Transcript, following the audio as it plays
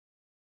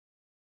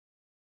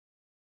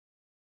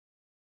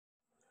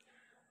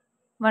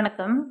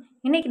வணக்கம்.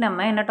 இன்னைக்கு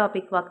நம்ம என்ன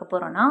டாபிக் பார்க்க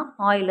போறோம்னா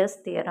ஆய்லர்ஸ்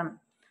தியரம்.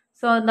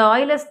 ஸோ இந்த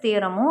ஆய்லர்ஸ்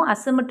தியரமும்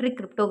அசிமெட்ரிக்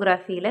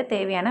கிரிப்டோகிராஃபியில்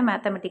தேவையான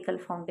மேத்தமெட்டிக்கல்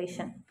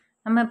ஃபவுண்டேஷன்.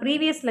 நம்ம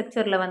ப்ரீவியஸ்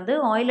லெக்சரில் வந்து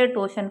ஆய்லர்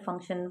டோஷன்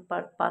ஃபங்க்ஷன்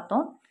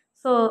பார்த்தோம்.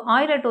 ஸோ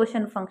ஆய்லர்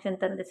டோஷன்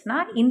ஃபங்க்ஷன்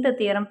தெரிஞ்சிச்சுன்னா இந்த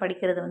தியரம்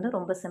படிக்கிறது வந்து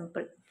ரொம்ப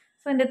சிம்பிள்.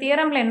 ஸோ இந்த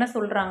தியரமில் என்ன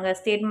சொல்கிறாங்க,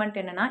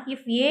 ஸ்டேட்மெண்ட் என்னென்னா,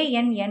 if A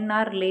and N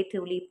R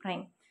relatively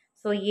prime.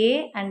 So A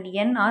and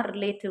N R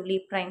relatively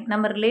prime.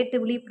 நம்ம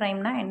ரிலேட்டிவ்லி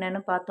ப்ரைம்னா என்னன்னு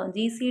பார்த்தோம்.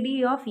 ஜிசிடி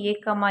ஆஃப் ஏ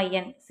கமா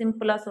என்,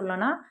 சிம்பிளாக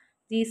சொல்லணும்னா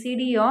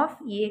ஜிசிடி ஆஃப்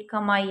ஏ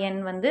கமா என்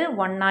வந்து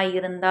 1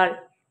 இருந்தால்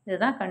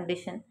இதுதான்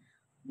கண்டிஷன்.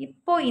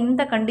 இப்போ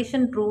இந்த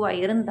கண்டிஷன் ட்ரூவாக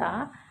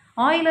இருந்தால்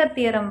ஆய்லர்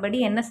தியரம் படி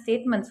என்ன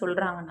ஸ்டேட்மெண்ட்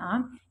சொல்கிறாங்கன்னா,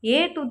 A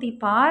to the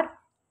power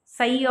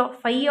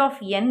phi of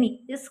n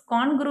is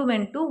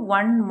congruent to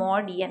 1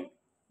 mod n.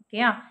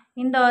 ஓகேயா,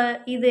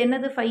 இது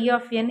என்னது phi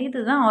of n,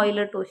 இதுதான்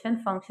Euler டோஷன்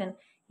function.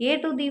 a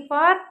to the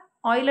power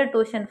Euler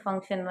டோஷன்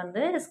function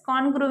வந்து is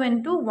congruent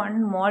to 1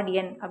 mod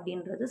n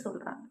அப்படின்றது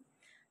சொல்கிறாங்க.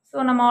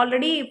 ஸோ நம்ம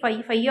ஆல்ரெடி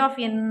phi of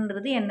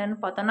nன்றது என்னன்னு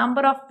பார்த்தோம்,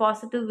 number of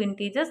positive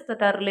integers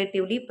that R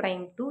relatively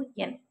prime to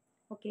n.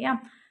 ஓகேயா,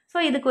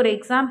 ஸோ இதுக்கு ஒரு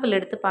எக்ஸாம்பிள்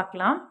எடுத்து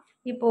பார்க்கலாம்.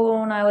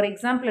 இப்போது நான் ஒரு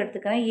எக்ஸாம்பிள்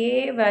எடுத்துக்கிறேன். a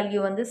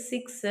வேல்யூ வந்து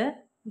 6,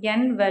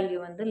 n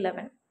வேல்யூ வந்து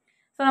 11.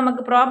 ஸோ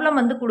நமக்கு ப்ராப்ளம்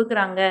வந்து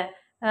கொடுக்குறாங்க,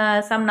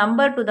 sum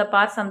number to the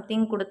bar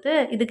something கொடுத்து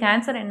இதுக்கு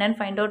ஆன்சர் என்னன்னு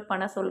ஃபைண்ட் அவுட்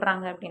பண்ண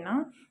சொல்கிறாங்க. அப்படின்னா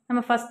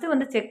நம்ம ஃபஸ்ட்டு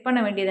வந்து செக் பண்ண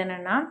வேண்டியது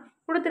என்னென்னா,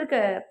 கொடுத்துருக்க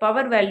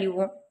பவர்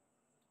வேல்யூவும்,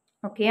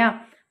 ஓகேயா,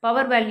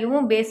 பவர்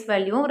வேல்யூவும் பேஸ்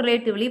வேல்யூவும்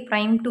ரிலேட்டிவ்லி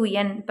ப்ரைம் டு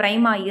என்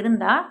ப்ரைமாக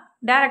இருந்தால்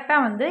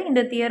டேரெக்டாக வந்து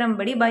இந்த தியரம்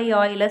படி பை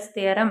ஆய்லர்ஸ்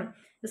தியரம்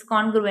இஸ்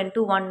கான்க்ரூவென்ட்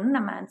டு 1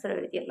 நம்ம ஆன்சர்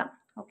எழுதிடலாம்.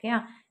 ஓகேயா,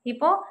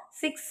 இப்போது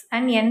 6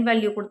 அண்ட் n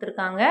வேல்யூ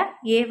கொடுத்துருக்காங்க,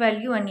 a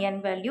value and n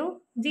value.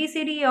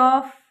 GCD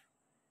of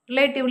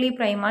relatively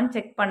ப்ரைமான்னு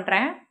check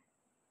பண்ணுறேன்,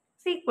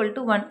 is equal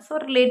to 1. So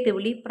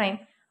relatively prime.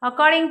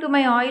 According to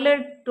my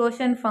Euler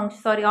டோஷன்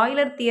function,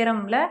 Euler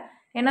தியரமில்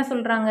என்ன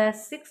சொல்கிறாங்க,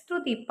 6 to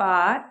the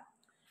power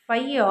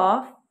phi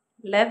of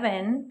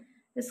 11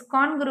 is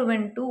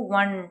congruent to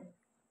 1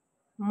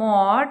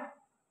 mod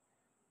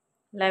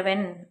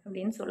 11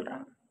 அப்படின்னு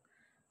சொல்கிறாங்க.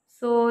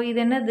 So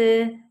இது என்னது,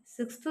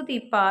 6 to the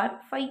power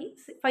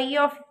phi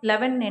of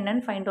 11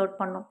 என்னன்னு find out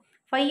பண்ணோம்.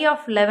 phi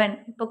of 11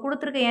 இப்போ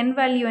கொடுத்துருக்க n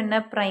வேல்யூ என்ன,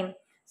 ப்ரைம்.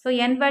 ஸோ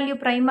n வேல்யூ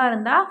ப்ரைமாக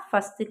இருந்தால்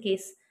ஃபஸ்ட்டு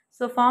கேஸ்.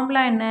 ஸோ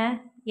ஃபார்முலா என்ன,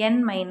 n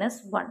minus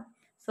 1.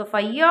 So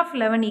phi of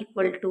 11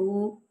 equal to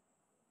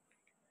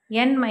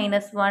n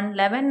minus 1,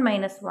 11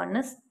 minus 1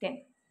 is 10.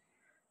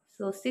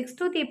 So 6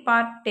 to the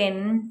power 10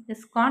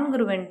 is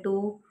congruent to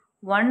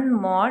 1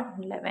 mod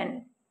 11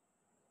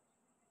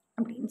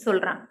 அப்படின்னு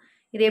சொல்கிறாங்க.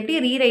 இது எப்படி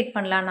rewrite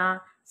பண்ணலான்னா,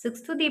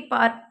 6 to the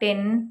power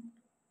 10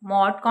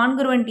 mod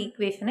congruent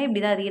ஈக்குவேஷனை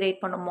இப்படி தான்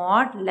ரீரைட் பண்ணும்,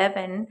 mod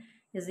 11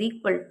 is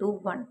equal to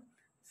 1.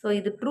 So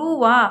இது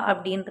ட்ரூவா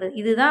அப்படின்றது,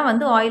 இதுதான்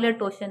வந்து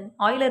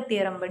ஆய்லர்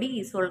தியரம் படி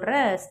சொல்கிற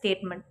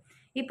ஸ்டேட்மெண்ட்.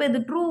 இப்போ இது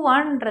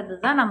ட்ரூவான்றது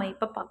தான் நம்ம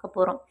இப்போ பார்க்க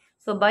போகிறோம்.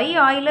 ஸோ பை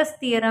ஆய்லர்ஸ்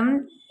தியரம்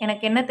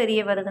எனக்கு என்ன தெரிய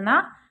வருதுன்னா,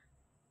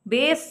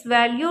 base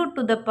value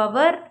to the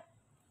power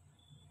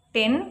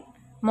 10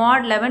 mod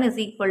 11 is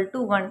equal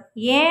to 1.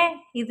 ஏன்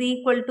இது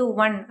ஈக்குவல் டு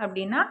 1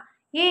 அப்படின்னா,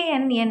 a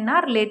and n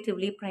are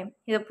relatively prime.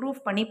 இதை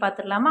ப்ரூஃப் பண்ணி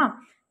பார்த்துடலாமா.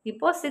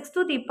 இப்போது 6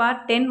 to the power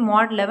 10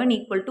 mod 11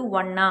 equal to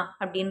 1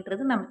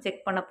 அப்படின்றது நம்ம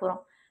செக் பண்ண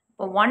போகிறோம்.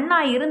 இப்போ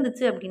 1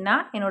 இருந்துச்சு அப்படின்னா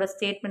என்னோட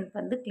ஸ்டேட்மெண்ட்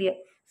வந்து கிளியர்.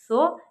 ஸோ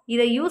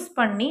இதை யூஸ்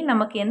பண்ணி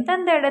நமக்கு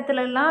எந்தெந்த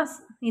இடத்துலலாம்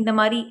இந்த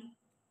மாதிரி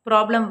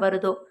ப்ராப்ளம்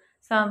வருதோ,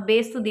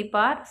 base to the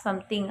bar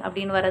something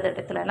அப்படின்னு வர்ற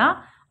இடத்துலலாம்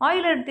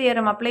ஆய்லர்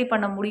தியரம் அப்ளை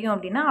பண்ண முடியும்.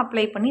 அப்படின்னா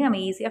அப்ளை பண்ணி நம்ம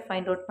ஈஸியாக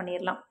ஃபைண்ட் அவுட்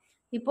பண்ணிடலாம்.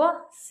 இப்போது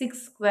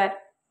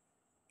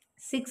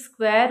 6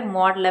 ஸ்கொயர்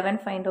mod 11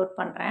 ஃபைண்ட் அவுட்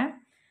பண்ணுறேன்.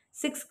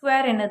 6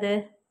 ஸ்கொயர் என்னது,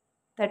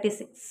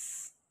 36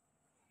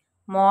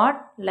 mod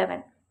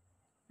 11.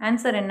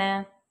 ஆன்சர் என்ன,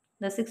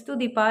 இந்த 6 to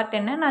the power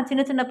 10 நான்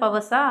சின்ன சின்ன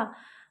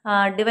பவர்ஸாக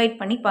டிவைட்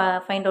பண்ணி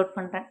ஃபைண்ட் அவுட்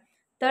பண்ணுறேன்.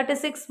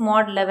 36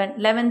 mod 11,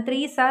 11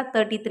 3s are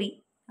 33,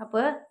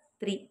 அப்போ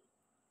 3.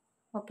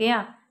 ஓகேயா,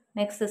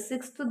 next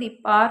 6 to the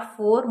power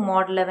 4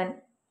 mod 11.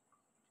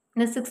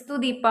 இந்த 6 to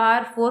the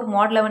power 4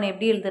 mod 11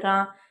 எப்படி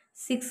எழுதுறான்,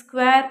 6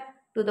 square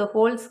to the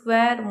whole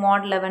square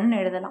mod 11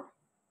 எழுதலாம்.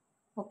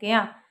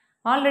 ஓகேயா,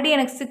 ஆல்ரெடி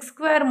எனக்கு 6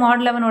 ஸ்கொயர் mod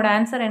 11ஓட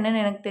ஆன்சர்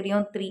என்னன்னு எனக்கு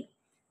தெரியும்,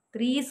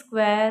 3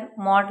 ஸ்கொயர்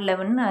mod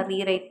 11 நான்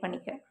ரீரைட்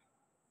பண்ணிக்கிறேன்.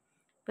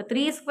 இப்போ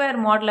 3 ஸ்கொயர்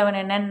mod 11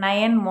 என்ன,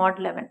 9 mod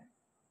 11.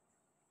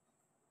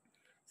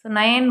 ஸோ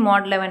 9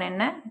 mod 11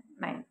 என்ன,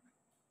 9.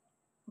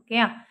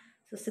 ஓகேயா,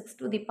 so 6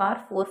 to the power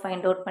 4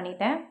 find out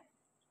பண்ணிட்டேன்.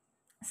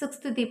 6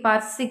 to the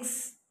power 6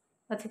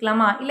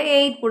 வச்சுக்கலாமா, இல்லை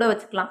 8 கூட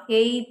வச்சுக்கலாம்,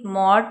 8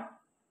 mod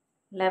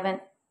 11.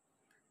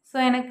 ஸோ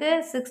எனக்கு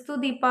 6 to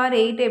the power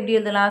 8 எப்படி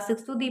எழுதலாம்,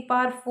 6 to the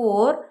power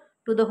 4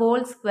 to the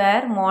whole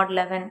square mod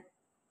 11.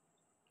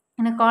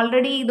 எனக்கு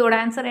ஆல்ரெடி இதோட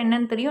ஆன்சர்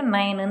என்னன்னு தெரியும்,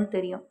 9ன்னு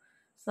தெரியும்.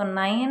 So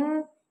 9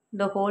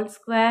 the whole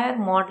square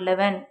mod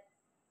 11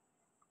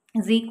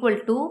 is equal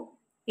to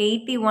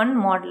 81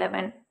 mod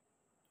 11.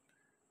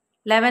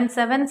 11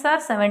 7s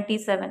are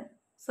 77.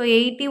 So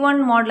 81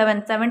 mod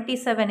 11,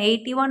 77,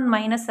 81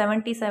 minus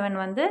 77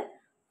 வந்து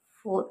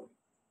 4.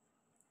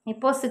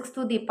 இப்போ 6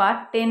 to the power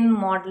 10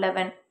 mod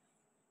 11.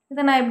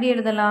 இதை நான் எப்படி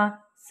எழுதலாம்,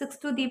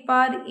 6 to the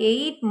power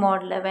 8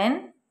 mod 11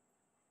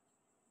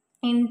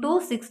 into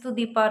 6 to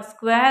the power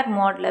square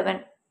mod 11.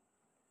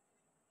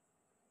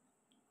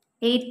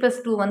 8 plus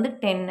 2 வந்து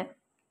 10.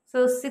 So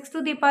 6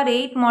 to the power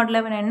 8 mod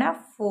 11 என்ன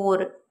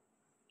 4.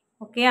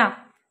 Okay.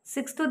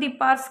 6 to the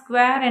power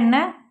square என்ன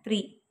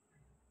 3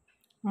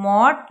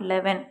 mod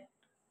 11.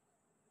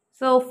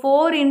 So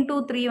 4 into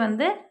 3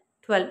 வந்து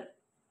 12.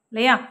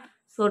 இல்லையா?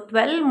 So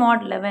 12 mod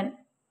 11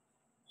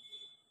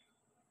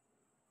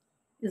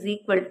 is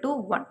equal to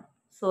 1.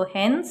 So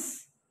hence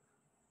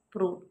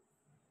proved.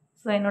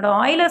 So என்னோட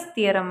Euler's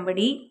theorem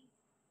படி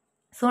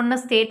சொன்ன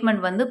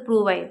statement வந்து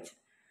prove ஆயிடுச்சு.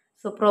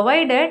 ஸோ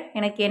ப்ரொவைடட்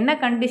எனக்கு என்ன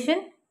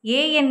கண்டிஷன்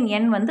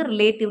ANN வந்து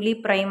ரிலேட்டிவ்லி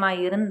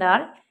ப்ரைமாக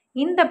இருந்தால்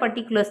இந்த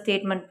பர்டிகுலர்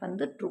ஸ்டேட்மெண்ட்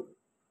வந்து ட்ரூ.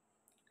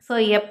 ஸோ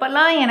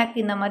எப்போல்லாம் எனக்கு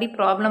இந்த மாதிரி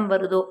ப்ராப்ளம்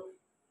வருதோ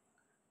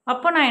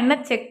அப்போ நான் என்ன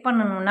செக்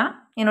பண்ணணும்னா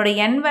என்னோட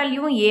n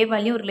வேல்யூவும் a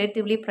வேல்யூ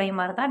ரிலேட்டிவ்லி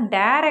ப்ரைமாக இருந்தால்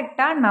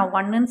டைரெக்டாக நான்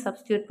 1ன்னு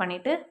சப்ஸ்டியூட்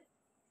பண்ணிவிட்டு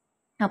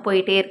நான்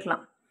போயிட்டே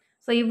இருக்கலாம்.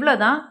 ஸோ இவ்வளோ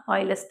தான்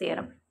Euler's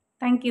theorem.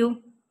 தேங்க்யூ.